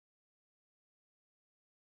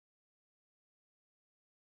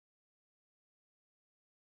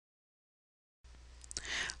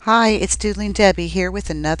Hi, it's Doodling Debbie here with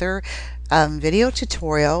another video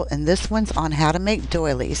tutorial, and this one's on how to make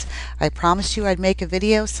doilies. I promised you I'd make a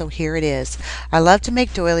video, so here it is. I love to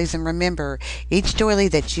make doilies, and remember, each doily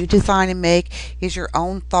that you design and make is your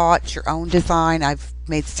own thoughts, your own design. I've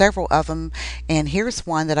made several of them, and here's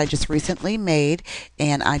one that I just recently made,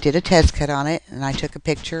 and I did a test cut on it, and I took a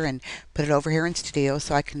picture and put it over here in studio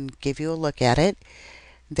so I can give you a look at it.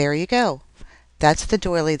 There you go. That's the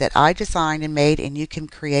doily that I designed and made, and you can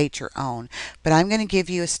create your own. But I'm going to give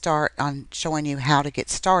you a start on showing you how to get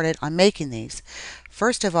started on making these.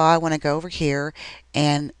 First of all, I want to go over here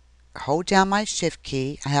and hold down my shift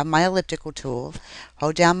key. I have my elliptical tool.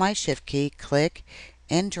 Hold down my shift key, click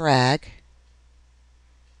and drag.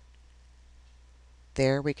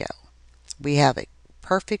 There we go. We have a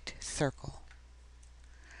perfect circle.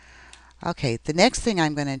 Okay, the next thing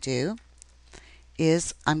I'm going to do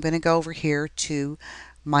is I'm going to go over here to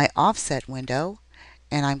my offset window,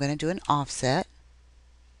 and I'm going to do an offset.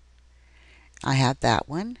 I have that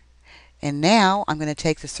one. And now I'm going to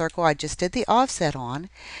take the circle I just did the offset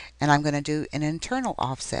on, and I'm going to do an internal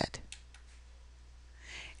offset.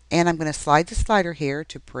 And I'm going to slide the slider here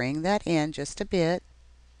to bring that in just a bit.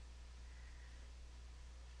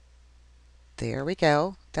 There we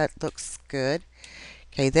go. That looks good.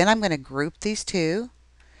 Okay, then I'm going to group these two.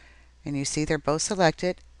 And you see they're both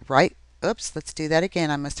selected. Right, oops, let's do that again.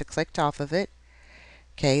 I must have clicked off of it.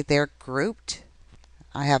 Okay, they're grouped.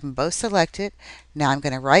 I have them both selected. Now I'm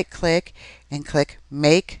going to right click and click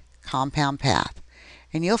Make Compound Path.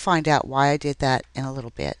 And you'll find out why I did that in a little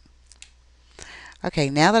bit. Okay,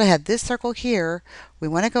 now that I have this circle here, we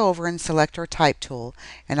want to go over and select our type tool.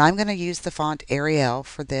 And I'm going to use the font Arial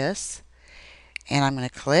for this. And I'm going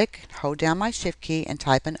to click, hold down my shift key and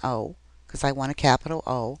type an O, because I want a capital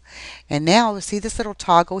O. And now, see this little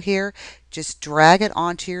toggle here? Just drag it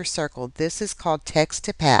onto your circle. This is called text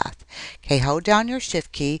to path. Okay, hold down your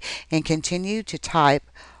shift key and continue to type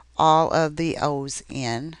all of the O's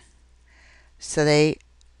in so they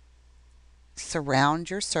surround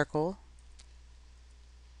your circle.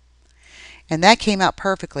 And that came out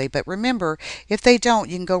perfectly. But remember, if they don't,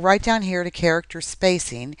 you can go right down here to character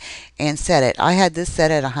spacing and set it. I had this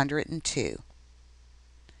set at 102.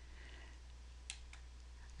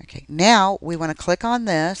 Okay, now we want to click on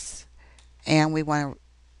this, and we want to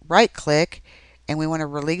right click, and we want to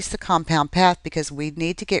release the compound path because we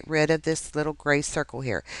need to get rid of this little gray circle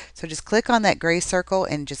here. So just click on that gray circle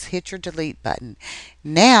and just hit your delete button.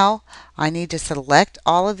 Now I need to select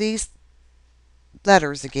all of these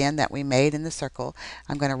letters again that we made in the circle.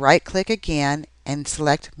 I'm going to right click again and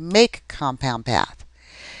select Make Compound Path.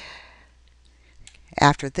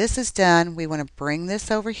 After this is done, we want to bring this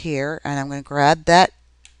over here, and I'm going to grab that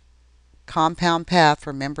compound path,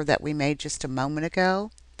 remember, that we made just a moment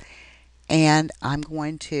ago, and I'm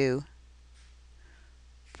going to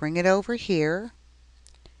bring it over here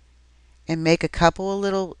and make a couple of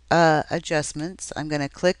little adjustments. I'm going to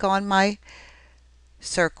click on my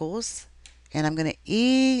circles, and I'm going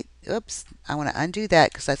to oops, I want to undo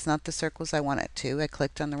that because that's not the circles I want it to. I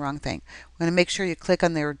clicked on the wrong thing. I'm going to make sure you click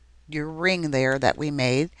on your ring there that we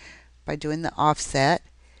made by doing the offset.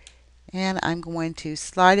 And I'm going to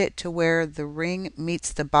slide it to where the ring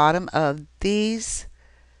meets the bottom of these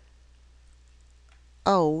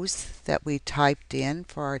O's that we typed in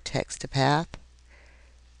for our text to path.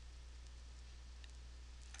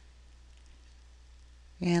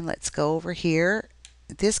 And let's go over here.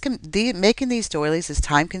 Making these doilies is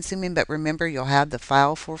time consuming, but remember, you'll have the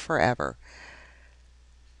file for forever.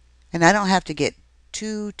 And I don't have to get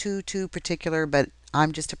too particular, but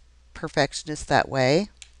I'm just a perfectionist that way.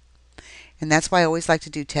 And that's why I always like to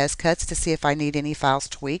do test cuts to see if I need any files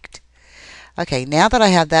tweaked. Okay, now that I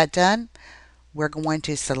have that done, we're going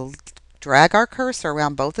to drag our cursor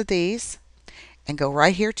around both of these and go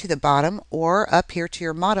right here to the bottom or up here to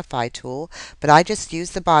your modify tool, but I just use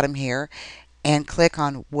the bottom here and click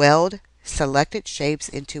on Weld Selected Shapes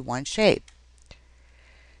into one shape.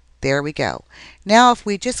 There we go. Now if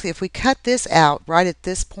we cut this out right at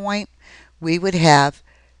this point, we would have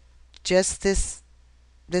just this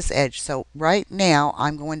edge. So right now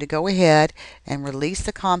I'm going to go ahead and release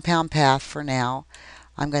the compound path for now.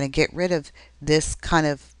 I'm going to get rid of this kind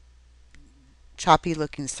of choppy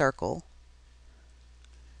looking circle.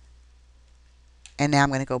 And now I'm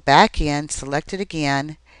going to go back in, select it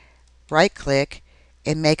again, right click,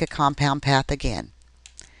 and make a compound path again.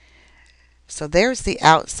 So there's the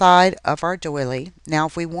outside of our doily. Now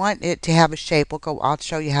if we want it to have a shape, I'll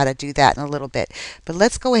show you how to do that in a little bit. But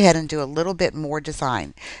let's go ahead and do a little bit more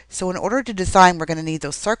design. So in order to design, we're going to need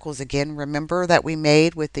those circles again. Remember that we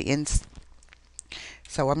made with the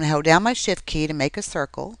So I'm going to hold down my shift key to make a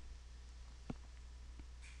circle.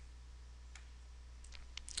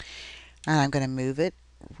 And I'm going to move it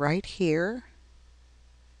right here.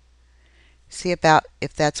 See about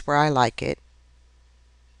if that's where I like it.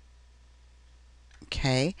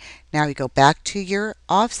 Okay, now you go back to your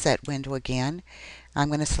offset window again. I'm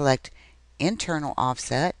going to select internal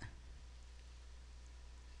offset.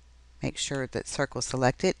 Make sure that circle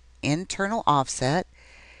selected, internal offset,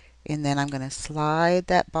 and then I'm going to slide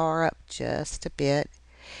that bar up just a bit.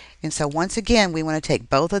 And so once again, we want to take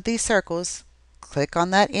both of these circles, click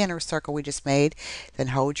on that inner circle we just made, then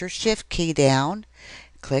hold your shift key down,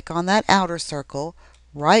 click on that outer circle,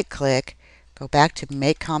 right click, go back to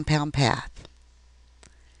make compound path.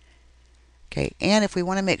 Okay, and if we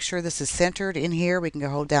want to make sure this is centered in here, we can go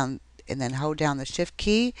hold down and then hold down the shift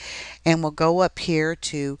key, and we'll go up here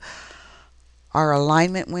to our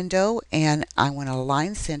alignment window, and I want to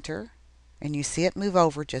align center, and you see it move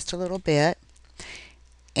over just a little bit.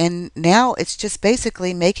 And now it's just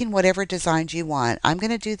basically making whatever designs you want. I'm going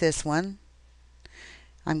to do this one.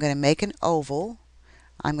 I'm going to make an oval.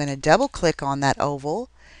 I'm going to double click on that oval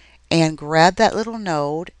and grab that little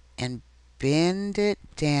node and bend it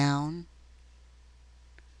down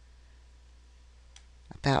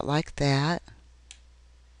about like that.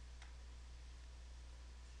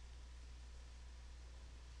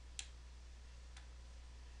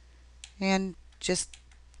 And just,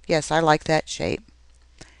 yes, I like that shape.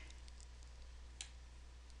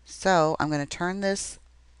 So I'm going to turn this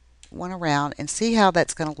one around and see how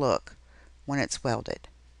that's going to look when it's welded.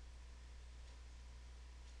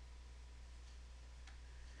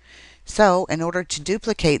 So in order to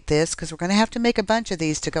duplicate this, because we're going to have to make a bunch of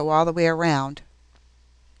these to go all the way around,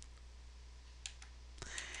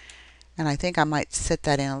 and I think I might set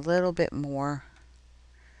that in a little bit more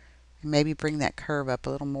and maybe bring that curve up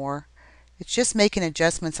a little more. It's just making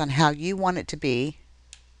adjustments on how you want it to be.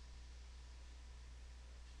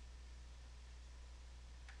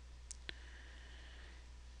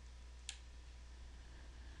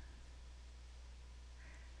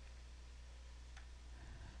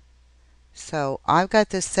 So I've got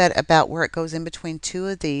this set about where it goes in between two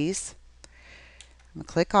of these. I'm going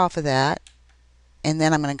to click off of that, and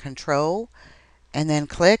then I'm going to control and then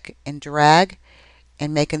click and drag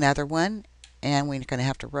and make another one, and we're going to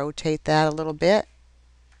have to rotate that a little bit,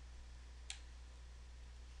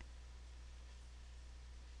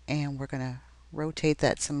 and we're going to rotate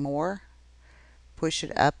that some more, push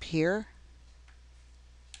it up here,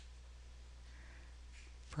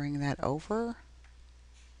 bring that over,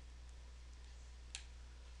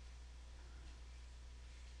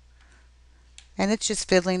 and it's just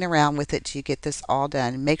fiddling around with it till you get this all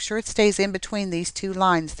done. Make sure it stays in between these two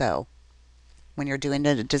lines though when you're doing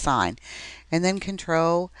the design, and then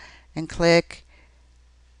control and click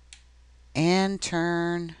and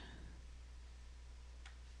turn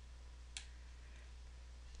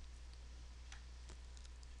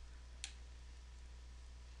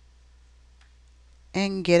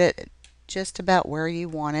and get it just about where you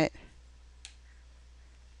want it.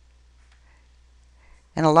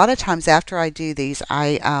 And a lot of times after I do these,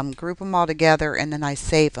 I group them all together and then I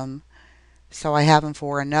save them so I have them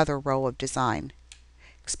for another row of design.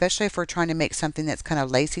 Especially if we're trying to make something that's kind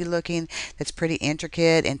of lacy looking, that's pretty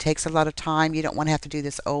intricate and takes a lot of time. You don't want to have to do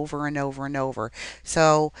this over and over and over.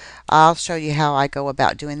 So I'll show you how I go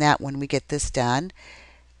about doing that when we get this done.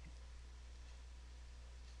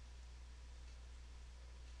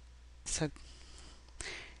 So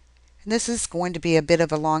this is going to be a bit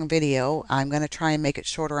of a long video. I'm going to try and make it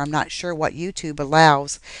shorter. I'm not sure what YouTube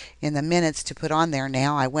allows in the minutes to put on there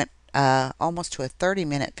now. I went almost to a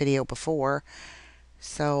 30-minute video before.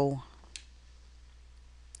 So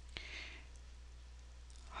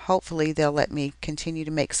hopefully they'll let me continue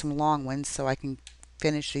to make some long ones so I can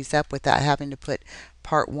finish these up without having to put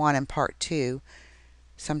part 1 and part 2.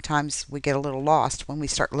 Sometimes we get a little lost when we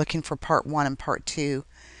start looking for part 1 and part 2.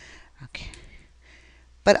 Okay.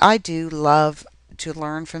 But I do love to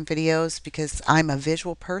learn from videos because I'm a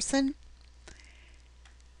visual person,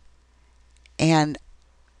 and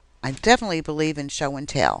I definitely believe in show and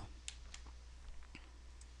tell.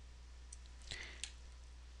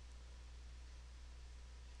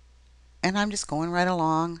 And I'm just going right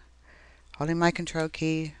along, holding my control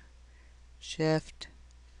key, shift.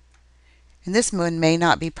 And this one may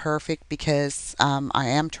not be perfect because I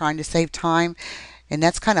am trying to save time, and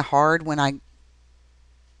that's kind of hard when I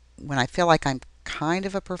feel like I'm kind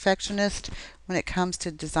of a perfectionist when it comes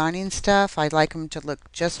to designing stuff. I like them to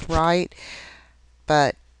look just right,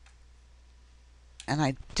 and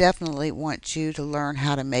I definitely want you to learn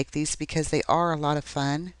how to make these because they are a lot of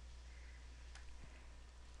fun.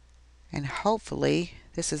 And hopefully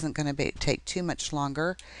this isn't going to take too much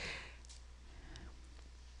longer.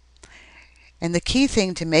 And the key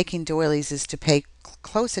thing to making doilies is to pay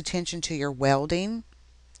close attention to your welding.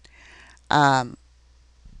 Um,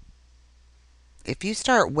 if you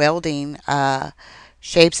start welding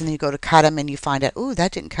shapes and then you go to cut them and you find out, ooh,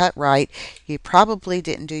 that didn't cut right, you probably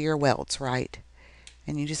didn't do your welds right.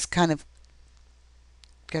 And you just kind of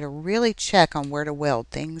got to really check on where to weld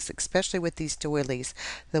things, especially with these doilies.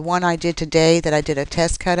 The one I did today that I did a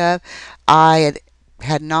test cut of, I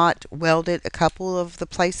had not welded a couple of the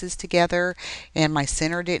places together, and my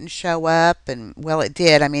center didn't show up. And well, it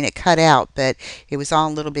did. I mean, it cut out, but it was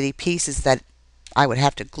on little bitty pieces that I would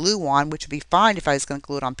have to glue on, which would be fine if I was going to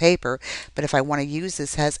glue it on paper. But if I want to use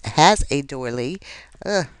this has a doily,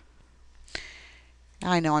 ugh,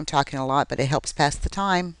 I know I'm talking a lot, but it helps pass the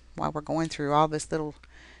time while we're going through all this little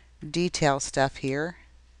detail stuff here.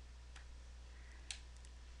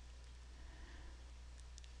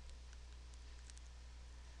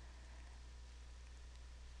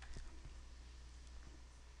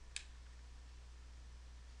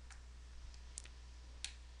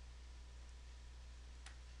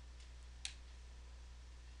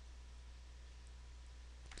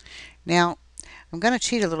 Now, I'm going to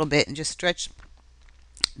cheat a little bit and just stretch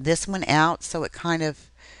this one out so it kind of,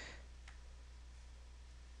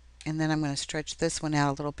 and then I'm going to stretch this one out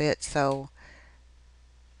a little bit. So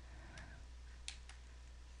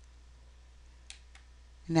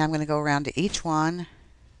now I'm going to go around to each one,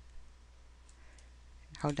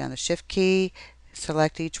 hold down the shift key,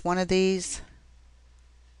 select each one of these.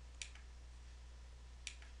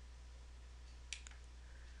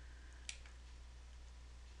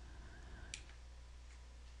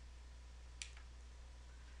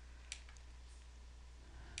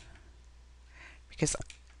 Because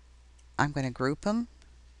I'm going to group them,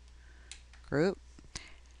 group.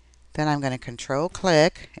 Then I'm going to control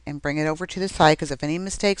click and bring it over to the side, because if any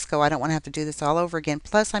mistakes go, I don't want to have to do this all over again.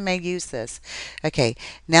 Plus I may use this. Okay,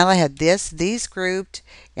 now I have these grouped,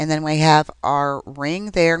 and then we have our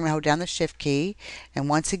ring there. I'm going to hold down the shift key, and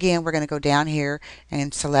once again we're going to go down here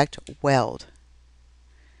and select weld.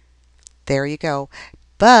 There you go.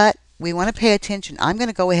 But we want to pay attention. I'm going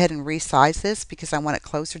to go ahead and resize this because I want it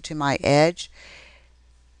closer to my edge,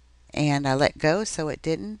 and I let go so it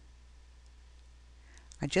didn't.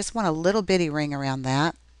 I just want a little bitty ring around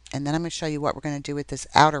that, and then I'm going to show you what we're going to do with this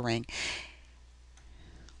outer ring.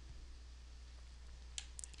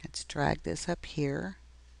 Let's drag this up here.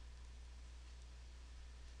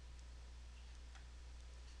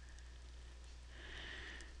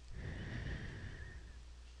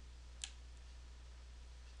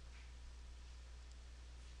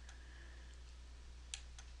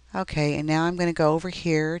 Okay, and now I'm going to go over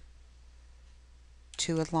here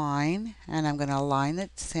to align, and I'm going to align the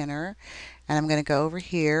center, and I'm going to go over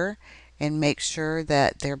here and make sure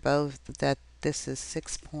that they're both, that this is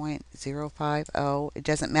 6.050. It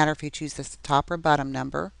doesn't matter if you choose the top or bottom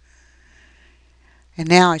number. And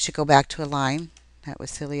now I should go back to align. That was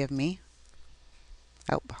silly of me.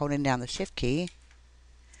 Oh, holding down the shift key,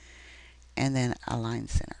 and then align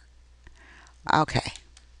center. Okay.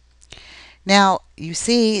 Now, you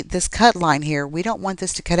see this cut line here. We don't want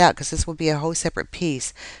this to cut out because this will be a whole separate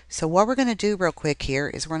piece. So what we're going to do real quick here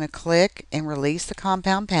is we're going to click and release the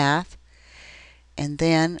compound path, and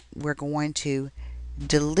then we're going to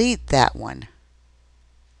delete that one.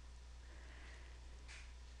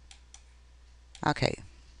 Okay,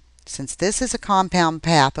 since this is a compound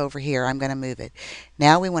path over here, I'm going to move it.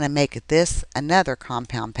 Now we want to make this another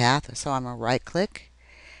compound path, so I'm going to right click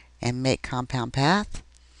and make compound path.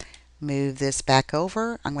 Move this back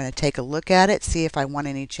over. I'm going to take a look at it, see if I want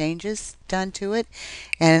any changes done to it.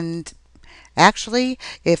 And actually,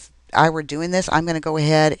 if I were doing this, I'm going to go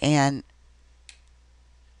ahead and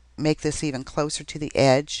make this even closer to the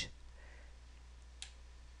edge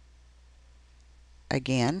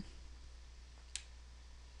again.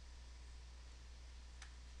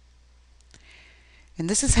 And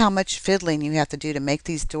this is how much fiddling you have to do to make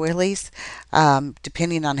these doilies,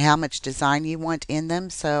 depending on how much design you want in them.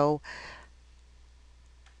 So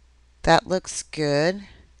that looks good.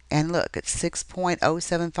 And look, it's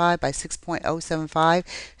 6.075 by 6.075,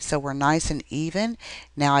 so we're nice and even.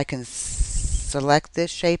 Now I can select this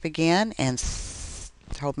shape again and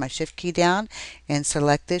hold my shift key down and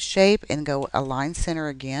select this shape and go align center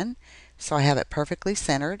again, so I have it perfectly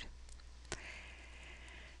centered.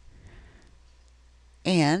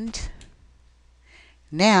 And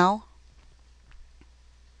now,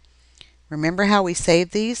 remember how we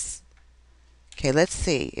saved these? Okay, let's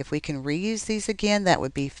see. If we can reuse these again, that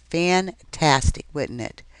would be fantastic, wouldn't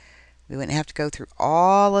it? We wouldn't have to go through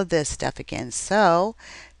all of this stuff again. So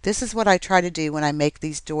this is what I try to do when I make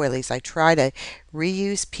these doilies. I try to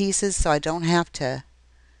reuse pieces so I don't have to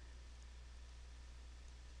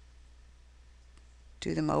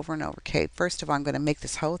do them over and over. Okay, first of all, I'm going to make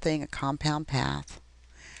this whole thing a compound path.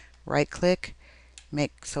 Right click,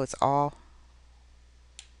 make so it's all.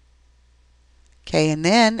 Okay, and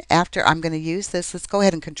then after I'm going to use this, let's go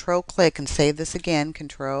ahead and control click and save this again.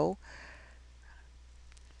 Control,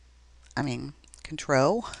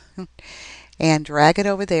 control, and drag it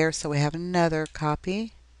over there so we have another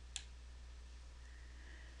copy.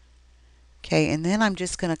 Okay, and then I'm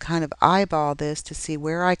just going to kind of eyeball this to see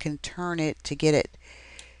where I can turn it to get it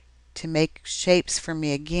to make shapes for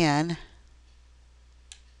me again.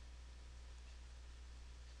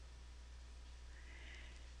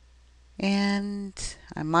 And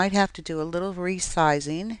I might have to do a little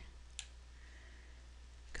resizing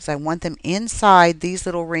because I want them inside these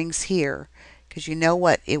little rings here, because you know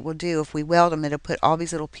what it will do if we weld them, it'll put all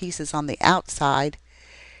these little pieces on the outside,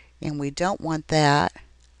 and we don't want that.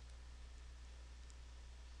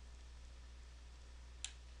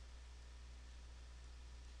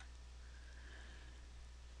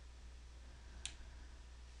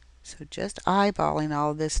 So just eyeballing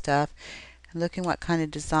all of this stuff and looking what kind of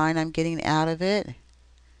design I'm getting out of it.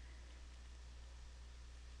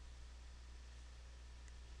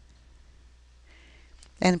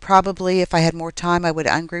 And probably if I had more time, I would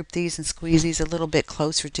ungroup these and squeeze these a little bit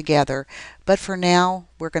closer together. But for now,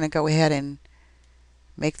 we're going to go ahead and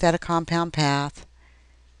make that a compound path.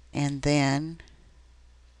 And then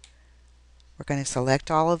we're going to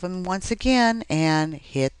select all of them once again and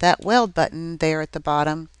hit that weld button there at the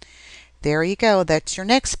bottom. There you go. That's your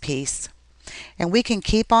next piece. And we can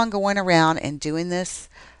keep on going around and doing this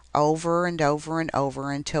over and over and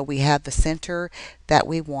over until we have the center that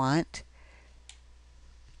we want.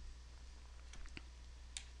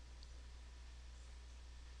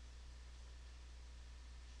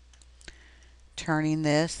 Turning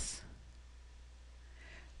this.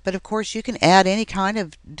 But of course you can add any kind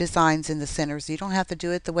of designs in the centers. You don't have to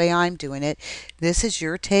do it the way I'm doing it. This is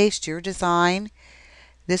your taste, your design.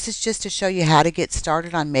 This is just to show you how to get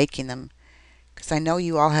started on making them, because I know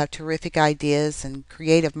you all have terrific ideas and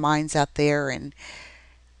creative minds out there, and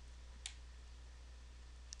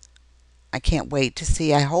I can't wait to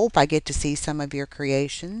see. I hope I get to see some of your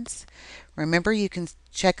creations. Remember, you can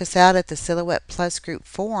check us out at the Silhouette Plus Group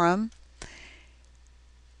Forum.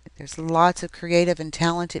 There's lots of creative and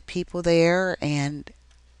talented people there, and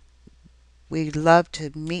we love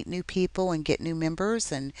to meet new people and get new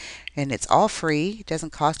members, and it's all free. It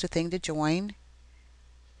doesn't cost a thing to join.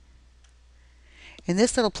 And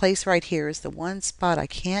this little place right here is the one spot I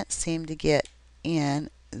can't seem to get in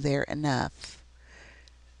there enough.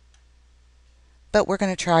 But we're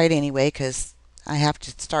going to try it anyway because I have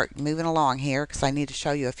to start moving along here because I need to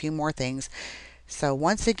show you a few more things. So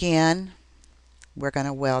once again, we're going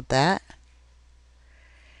to weld that.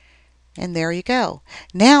 And there you go.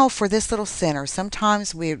 Now for this little center,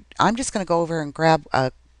 sometimes I'm just going to go over and grab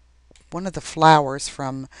one of the flowers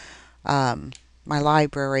from my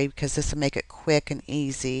library because this will make it quick and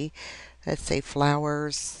easy. Let's say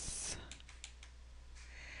flowers.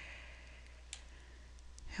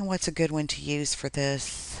 And what's a good one to use for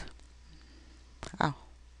this? Oh,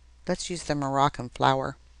 let's use the Moroccan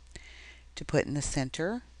flower to put in the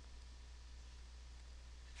center.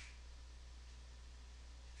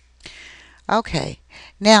 Okay,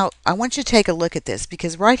 now I want you to take a look at this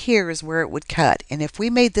because right here is where it would cut. And if we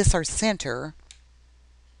made this our center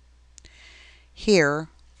here,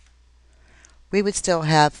 we would still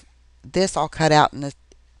have this all cut out in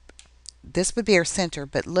this would be our center,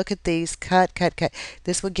 but look at these, cut, cut, cut.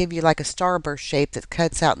 This would give you like a starburst shape that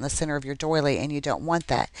cuts out in the center of your doily, and you don't want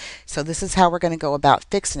that. So this is how we're going to go about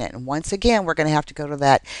fixing it. And once again, we're going to have to go to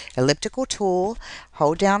that elliptical tool,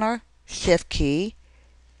 hold down our shift key,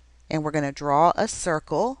 and we're going to draw a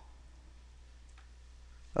circle.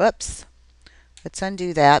 Oops. Let's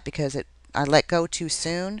undo that because I let go too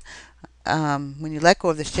soon. When you let go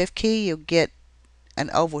of the shift key, you'll get an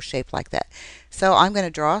oval shape like that. So I'm going to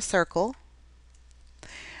draw a circle.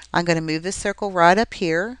 I'm going to move this circle right up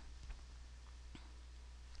here.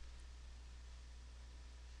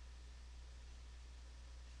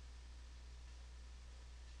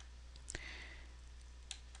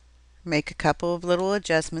 Make a couple of little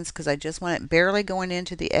adjustments because I just want it barely going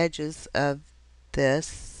into the edges of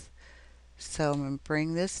this. So I'm going to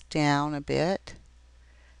bring this down a bit.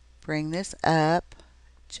 Bring this up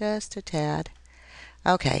just a tad.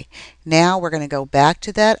 Okay, now we're going to go back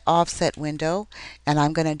to that offset window, and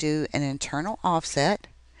I'm going to do an internal offset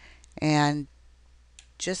and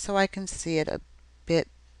just so I can see it a bit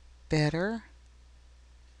better.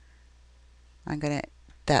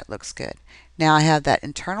 That looks good. Now I have that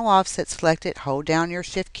internal offset selected. Hold down your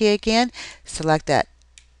shift key again. Select that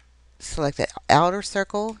outer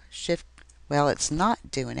circle. Well, it's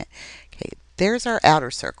not doing it. Okay, there's our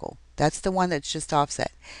outer circle. That's the one that's just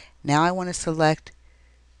offset. Now I want to select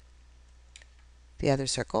the other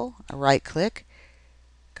circle. I right click,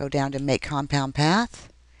 go down to make compound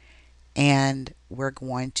path, and we're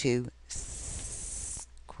going to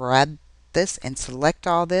grab this and select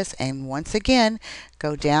all this, and once again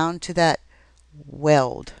go down to that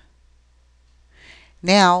weld.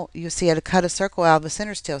 Now you see how to cut a circle out of the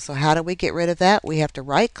center still. So how do we get rid of that? We have to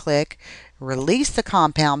right click, release the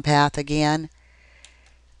compound path again,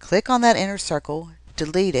 click on that inner circle,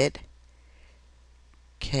 delete it.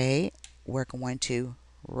 Okay, we're going to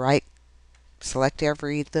select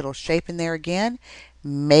every little shape in there again,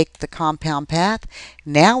 make the compound path.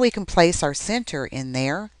 Now we can place our center in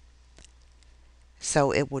there.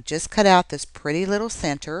 So it will just cut out this pretty little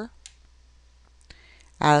center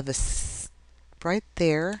out of the right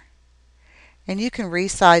there. And you can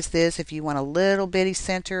resize this if you want a little bitty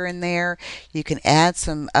center in there. You can add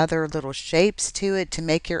some other little shapes to it to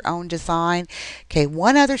make your own design. Okay,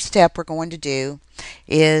 one other step we're going to do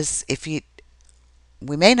is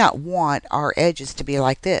we may not want our edges to be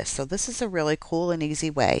like this. So this is a really cool and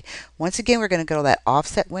easy way. Once again, we're going to go to that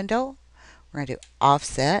offset window. We're going to do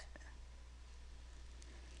offset.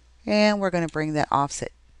 And we're going to bring that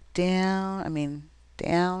offset down.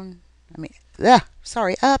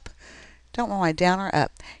 Up. Don't want my down or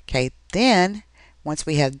up. Okay, then once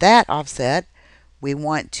we have that offset, we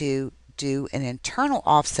want to do an internal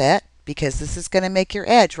offset because this is going to make your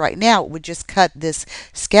edge. Right now, it would just cut this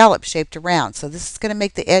scallop shaped around. So this is going to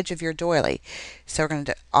make the edge of your doily. So we're going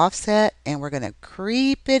to do offset, and we're going to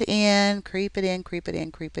creep it in, creep it in, creep it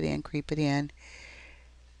in, creep it in, creep it in.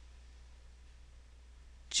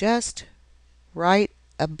 Just right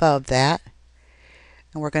above that.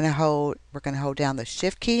 And we're going to hold down the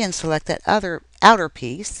shift key and select that other outer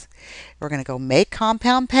piece. We're going to go make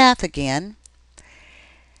compound path again.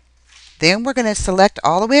 Then we're going to select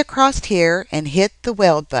all the way across here and hit the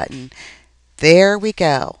weld button. There we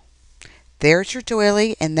go. There's your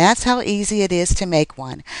doily, and that's how easy it is to make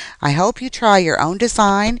one. I hope you try your own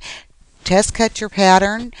design, test cut your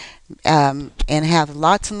pattern, and have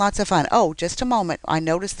lots and lots of fun. Oh, just a moment. I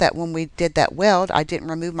noticed that when we did that weld, I didn't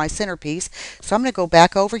remove my centerpiece. So I'm going to go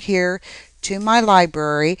back over here to my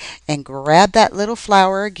library and grab that little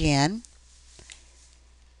flower again.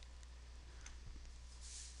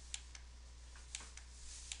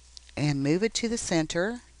 And move it to the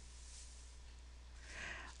center.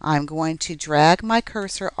 I'm going to drag my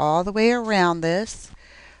cursor all the way around this.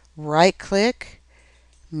 Right click,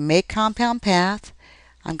 make compound path.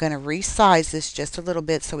 I'm going to resize this just a little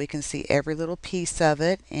bit so we can see every little piece of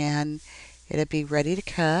it, and it'll be ready to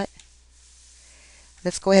cut.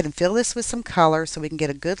 Let's go ahead and fill this with some color so we can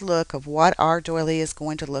get a good look of what our doily is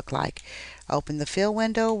going to look like. Open the fill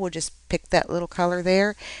window. We'll just pick that little color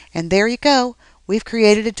there, and there you go. We've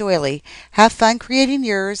created a doily. Have fun creating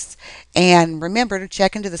yours, and remember to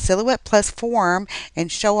check into the Silhouette Plus forum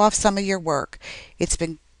and show off some of your work. It's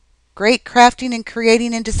been great crafting and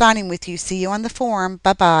creating and designing with you. See you on the forum.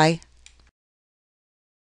 Bye-bye.